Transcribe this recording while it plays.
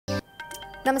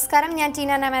നമസ്കാരം, ഞാൻ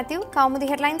ടീന മാത്യു. കൗമുദി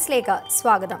ഹെഡ്ലൈൻസിലേക്ക്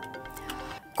സ്വാഗതം.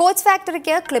 കോച്ച്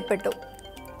ഫാക്ടറിക്ക് ക്ലിപ്പിട്ടു.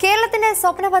 കേരളത്തിന്റെ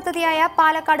സ്വപ്ന പദ്ധതിയായ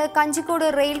Palakkad Kanjikode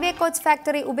railway coach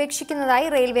factory ഉപേക്ഷിക്കുന്നതായി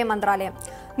railway മന്ത്രാലയം.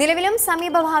 നിലവിലും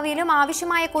സമീപഭാവിയിലും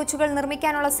ആവശ്യമായ കോച്ചുകൾ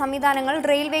നിർമ്മിക്കാനുള്ള സംവിധാനങ്ങൾ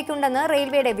റെയിൽവേക്കുണ്ടെന്ന്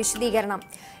റെയിൽവേയുടെ വിശദീകരണം.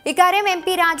 ഇക്കാര്യം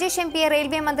MP രാജേഷ് MPയെ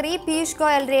റെയിൽവേ മന്ത്രി പീയൂഷ്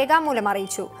ഗോയൽ രേഖാമൂലം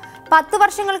അറിയിച്ചു. 10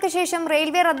 വർഷങ്ങൾക്ക് ശേഷം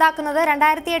റെയിൽവേ റദ്ദാക്കുന്നത്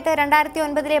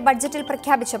 2008-2009 ബഡ്ജറ്റിൽ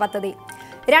പ്രഖ്യാപിച്ച പദ്ധതി.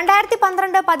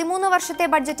 2012-13 വർഷത്തെ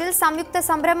ബഡ്ജറ്റിൽ സംയുക്ത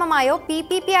സംരംഭമായോ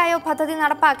PPP ആയോ പദ്ധതി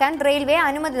നടപ്പാക്കാൻ റെയിൽവേ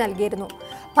അനുമതി നൽകിയിരുന്നു.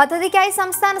 പദ്ധതിക്കായി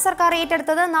സംസ്ഥാന സർക്കാർ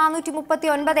ഏറ്റെടുത്തത്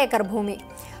 439 ഏക്കർ ഭൂമി.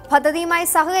 പദ്ധതിയുമായി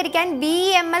സഹകരിക്കാൻ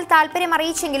BEML താൽപര്യം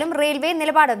അറിയിച്ചെങ്കിലും റെയിൽവേ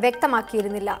നിലപാട്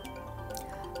വ്യക്തമാക്കിയിരുന്നില്ല.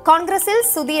 കോൺഗ്രസിൽ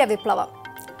സുധീര വിപ്ലവം.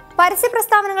 പരസ്യ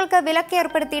പ്രസ്താവനകൾക്ക് വിലക്ക്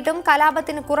ഏർപ്പെടുത്തിയിട്ടും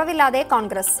കലാപത്തിന് കുറവില്ലാതെ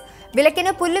കോൺഗ്രസ്.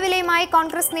 വിലക്കിന് പുല്ലുവിലയുമായി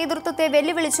കോൺഗ്രസ് നേതൃത്വത്തെ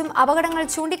വെല്ലുവിളിച്ചും അപകടങ്ങൾ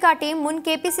ചൂണ്ടിക്കാട്ടിയും മുൻ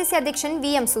KPCC അധ്യക്ഷൻ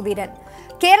VM സുധീരൻ.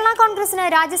 കേരള കോൺഗ്രസിന്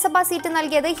രാജ്യസഭാ സീറ്റ്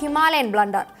നൽകിയത് Himalayan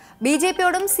blunder.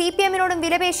 BJPയോടും CPM-നോടും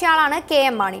വിലപേശിയ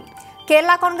KM Mani.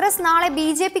 Kerala Congress നാളെ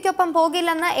BJPക്കൊപ്പം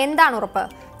പോകില്ലെന്ന് എന്താണ് ഉറപ്പ്?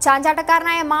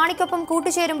 ചാഞ്ചാട്ടക്കാരനായ മാണിക്കൊപ്പം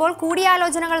കൂട്ടുചേരുമ്പോൾ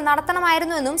കൂടിയാലോചനകൾ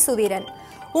നടത്തണമായിരുന്നുവെന്നും സുധീരൻ.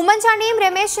 ഉമ്മൻചാണ്ടിയും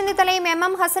രമേശ് ചെന്നിത്തലയും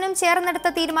MM ഹസനും ചേർന്നെടുത്ത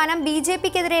തീരുമാനം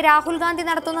BJPക്കെതിരെ രാഹുൽ ഗാന്ധി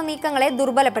നടത്തുന്ന നീക്കങ്ങളെ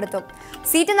ദുർബലപ്പെടുത്തും.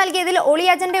 സീറ്റ് നൽകിയതിൽ ഒളി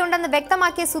അജണ്ടയുണ്ടെന്ന്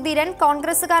വ്യക്തമാക്കിയ സുധീരൻ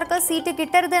കോൺഗ്രസുകാർക്ക് സീറ്റ്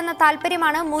കിട്ടരുത് എന്ന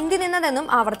താൽപര്യമാണ് മുന്തി നിന്നതെന്നും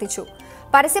ആവർത്തിച്ചു.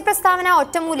 പരസ്യ പ്രസ്താവന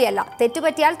ഒറ്റമൂലിയല്ല,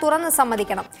 തെറ്റുപറ്റിയാൽ തുറന്ന്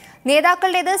സമ്മതിക്കണം.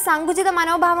 നേതാക്കളുടേത് സങ്കുചിത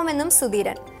മനോഭാവമെന്നും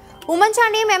സുധീരൻ.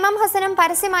 ഉമ്മൻചാണ്ടിയും MM ഹസനും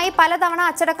പരസ്യമായി പലതവണ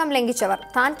അച്ചടക്കം ലംഘിച്ചവർ.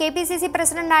 താൻ KPCC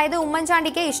പ്രസിഡന്റായത്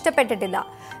ഉമ്മൻചാണ്ടിക്ക് ഇഷ്ടപ്പെട്ടിട്ടില്ല.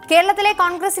 കേരളത്തിലെ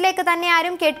കോൺഗ്രസിലേക്ക് തന്നെ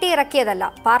ആരും കെട്ടിയിറക്കിയതല്ല.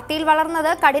 പാർട്ടിയിൽ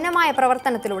വളർന്നത് കഠിനമായ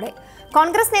പ്രവർത്തനത്തിലൂടെ.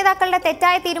 കോൺഗ്രസ് നേതാക്കളുടെ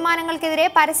തെറ്റായ തീരുമാനങ്ങൾക്കെതിരെ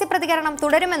പരസ്യ പ്രതികരണം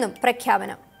തുടരുമെന്നും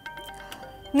പ്രഖ്യാപനം.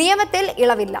 നിയമത്തിൽ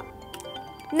ഇളവില്ല.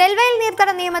 നെൽവയൽ നീർത്തട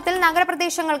നിയമത്തിൽ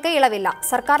നഗരപ്രദേശങ്ങൾക്ക് ഇളവില്ല.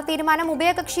 സർക്കാർ തീരുമാനം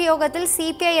ഉഭയകക്ഷി യോഗത്തിൽ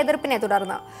CPI എതിർപ്പിനെ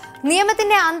തുടർന്ന്.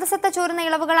 നിയമത്തിന്റെ അന്തസത്ത ചോരുന്ന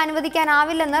ഇളവുകൾ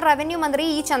അനുവദിക്കാനാവില്ലെന്ന് റവന്യൂ മന്ത്രി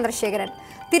E ചന്ദ്രശേഖരൻ.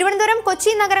 തിരുവനന്തപുരം,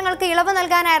 കൊച്ചി നഗരങ്ങൾക്ക് ഇളവ്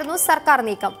നൽകാനായിരുന്നു സർക്കാർ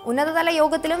നീക്കം. ഉന്നതതല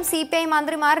യോഗത്തിലും CPI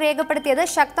മന്ത്രിമാർ രേഖപ്പെടുത്തിയത്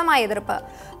ശക്തമായ എതിർപ്പ്.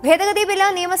 ഭേദഗതി ബില്ല്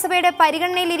നിയമസഭയുടെ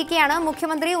പരിഗണനയിലിരിക്കെയാണ്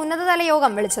മുഖ്യമന്ത്രി ഉന്നതതല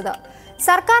യോഗം വിളിച്ചത്.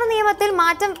 സർക്കാർ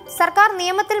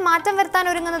നിയമത്തിൽ മാറ്റം വരുത്താൻ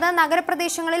ഒരുങ്ങുന്നത്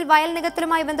നഗരപ്രദേശങ്ങളിൽ വയൽ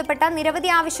നികത്തലുമായി ബന്ധപ്പെട്ട നിരവധി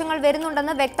ആവശ്യങ്ങൾ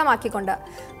വരുന്നുണ്ടെന്ന് വ്യക്തമാക്കിക്കൊണ്ട്.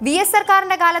 VS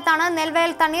സർക്കാരിന്റെ കാലത്താണ്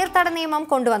നെൽവയൽ തണ്ണീർത്തട നിയമം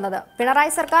കൊണ്ടുവന്നത്.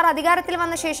 പിണറായി സർക്കാർ അധികാരത്തിൽ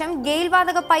വന്ന ശേഷം ഗെയിൽ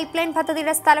വാതക പൈപ്പ് ലൈൻ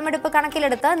പദ്ധതിയുടെ സ്ഥലമെടുപ്പ്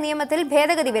കണക്കിലെടുത്ത് നിയമത്തിൽ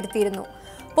ഭേദഗതി വരുത്തിയിരുന്നു.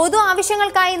 പൊതു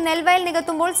ആവശ്യങ്ങൾക്കായി നെൽവയൽ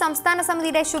നികത്തുമ്പോൾ സംസ്ഥാന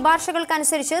സമിതിയുടെ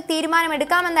ശുപാർശകൾക്കനുസരിച്ച്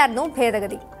തീരുമാനമെടുക്കാമെന്നായിരുന്നു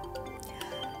ഭേദഗതി.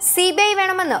 CBI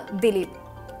വേണമെന്ന് ദിലീപ്.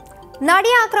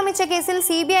 നടിയെ ആക്രമിച്ച കേസിൽ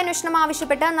CBI അന്വേഷണം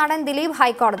ആവശ്യപ്പെട്ട് നടൻ ദിലീപ്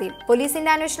ഹൈക്കോടതിയിൽ.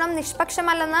 പോലീസിന്റെ അന്വേഷണം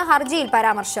നിഷ്പക്ഷമല്ലെന്ന് ഹർജിയിൽ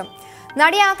പരാമർശം.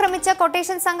 നടിയെ ആക്രമിച്ച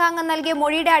കൊട്ടേഷൻ സംഘാംഗം നൽകിയ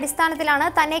മൊഴിയുടെ അടിസ്ഥാനത്തിലാണ്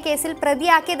തന്നെ കേസിൽ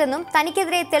പ്രതിയാക്കിയതെന്നും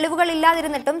തനിക്കെതിരെ തെളിവുകൾ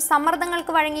ഇല്ലാതിരുന്നിട്ടും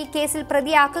സമ്മർദ്ദങ്ങൾക്ക് വഴങ്ങി കേസിൽ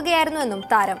പ്രതിയാക്കുകയായിരുന്നുവെന്നും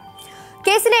താരം.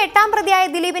 കേസിലെ 8ാം പ്രതിയായ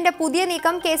ദിലീപിന്റെ പുതിയ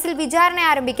നീക്കം കേസിൽ വിചാരണ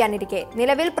ആരംഭിക്കാനിരിക്കെ.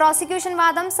 നിലവിൽ പ്രോസിക്യൂഷൻ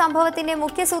വാദം സംഭവത്തിന്റെ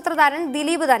മുഖ്യ സൂത്രധാരൻ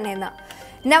ദിലീപ് തന്നെയെന്ന്.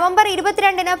 നവംബർ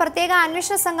 22-ന് പ്രത്യേക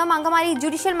അന്വേഷണ സംഘം അങ്കമാലി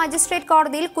ജുഡീഷ്യൽ മജിസ്ട്രേറ്റ്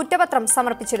കോടതിയിൽ കുറ്റപത്രം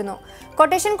സമർപ്പിച്ചിരുന്നു.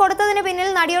 കൊട്ടേഷൻ കൊടുത്തതിന് പിന്നിൽ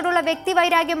നടിയോടുള്ള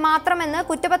വ്യക്തിവൈരാഗ്യം മാത്രമെന്ന്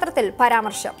കുറ്റപത്രത്തിൽ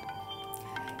പരാമർശം.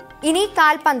 ഇനി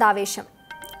കാൽപന്താവേശം.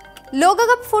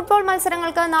 ലോകകപ്പ് ഫുട്ബോൾ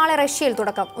മത്സരങ്ങൾക്ക് നാളെ റഷ്യയിൽ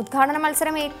തുടക്കം.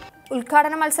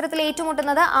 ഉദ്ഘാടന മത്സരത്തിൽ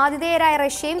ഏറ്റുമുട്ടുന്നത് ആതിഥേയരായ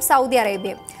റഷ്യയും സൗദി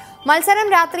അറേബ്യയും. മത്സരം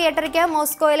രാത്രി 8:30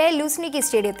 മോസ്കോയിലെ ലൂസ്നിക്കി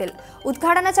സ്റ്റേഡിയത്തിൽ.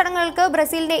 ഉദ്ഘാടന ചടങ്ങുകൾക്ക്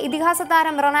ബ്രസീലിന്റെ ഇതിഹാസ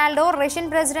താരം Ronaldo, Russian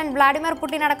president Vladimir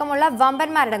Putin അടക്കമുള്ള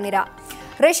വമ്പന്മാരുടെ നിര.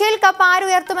 റഷ്യയിൽ കപ്പ്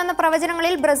ആരുയർത്തുമെന്ന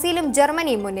പ്രവചനങ്ങളിൽ ബ്രസീലും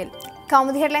ജർമ്മനിയും മുന്നിൽ.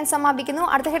 കൗമുദി ഹെഡ്ലൈൻസ് സമാപിക്കുന്നു.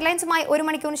 അടുത്ത ഹെഡ്ലൈൻസുമായി 1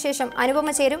 മണിക്കൂറിന് ശേഷം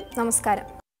അനുപമ ചേരും. നമസ്കാരം.